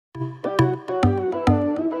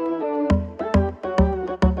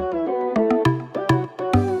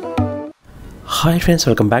Hi friends,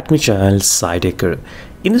 welcome back to my channel Speedtest.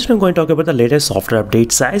 In this video, I'm going to talk about the latest software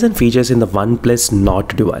update, size and features in the OnePlus Nord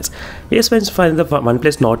 2 device. Yes friends, finally the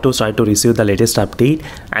OnePlus Nord 2 started to receive the latest update,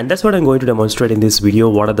 and that's what I'm going to demonstrate in this video.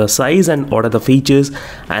 What are the size and what are the features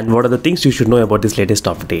and what are the things you should know about this latest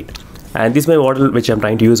update. And this is my model which I'm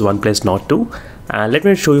trying to use, OnePlus Nord 2. And let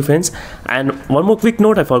me show you friends. And one more quick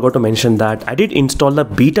note, I forgot to mention that I did install the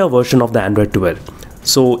beta version of the Android 12.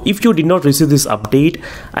 So if you did not receive this update,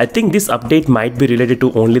 I think this update might be related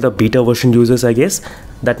to only the beta version users, I guess.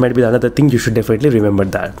 That might be another thing you should definitely remember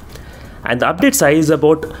that. And the update size is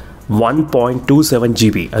about 1.27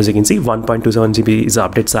 GB. As you can see, 1.27 GB is the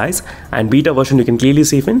update size. And beta version, you can clearly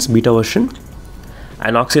see friends, beta version.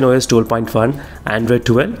 And OS 12.1, Android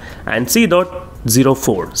 12 and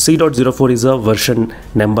C.04. C.04 is a version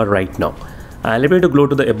number right now. And let me go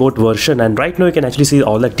to the about version, and right now you can actually see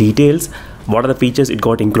all the details, what are the features it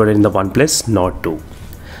got included in the OnePlus Nord 2.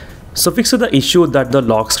 So fix the issue that the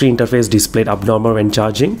lock screen interface displayed abnormal when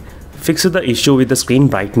charging, fix the issue with the screen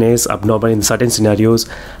brightness abnormal in certain scenarios,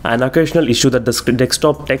 and occasional issue that the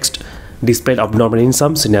desktop text displayed abnormal in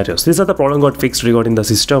some scenarios. These are the problem got fixed regarding the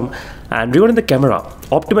system. And regarding the camera,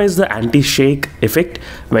 optimize the anti-shake effect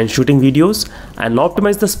when shooting videos and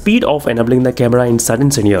optimize the speed of enabling the camera in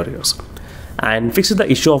certain scenarios. And fix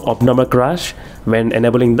the issue of abnormal crash when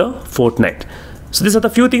enabling the Fortnite. So these are the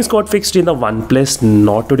few things got fixed in the OnePlus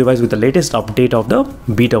Nord 2 device with the latest update of the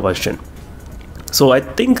beta version. So I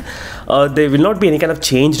think there will not be any kind of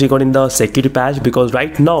change regarding the security patch, because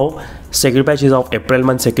right now security patch is of April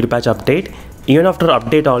month security patch update. Even after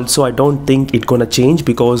update also, I don't think it's gonna change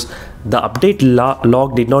because the update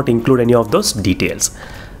log did not include any of those details.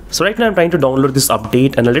 So right now I'm trying to download this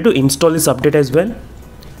update and I'll try to install this update as well.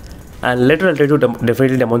 And later I'll try to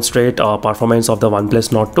definitely demonstrate performance of the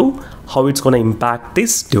OnePlus Nord 2, how it's going to impact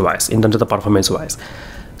this device in terms of the performance wise.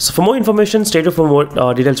 So for more information, stay tuned for more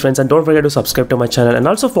details friends, and don't forget to subscribe to my channel and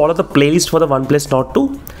also follow the playlist for the OnePlus Nord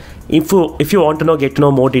 2. If you want to get to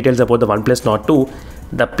know more details about the OnePlus Nord 2,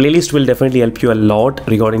 the playlist will definitely help you a lot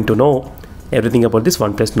regarding to know everything about this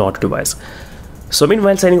OnePlus Nord 2 device. So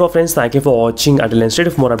meanwhile, signing off friends, thank you for watching. Until then, stay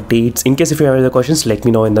tuned for more updates. In case if you have any other questions, let me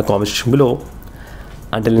know in the comment section below.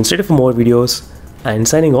 Until then, stay tuned for more videos, and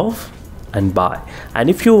signing off and bye. And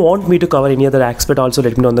if you want me to cover any other aspect also,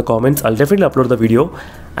 let me know in the comments. I'll definitely upload the video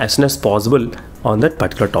as soon as possible on that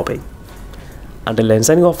particular topic. Until then,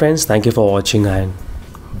 signing off friends, thank you for watching and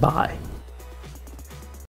bye.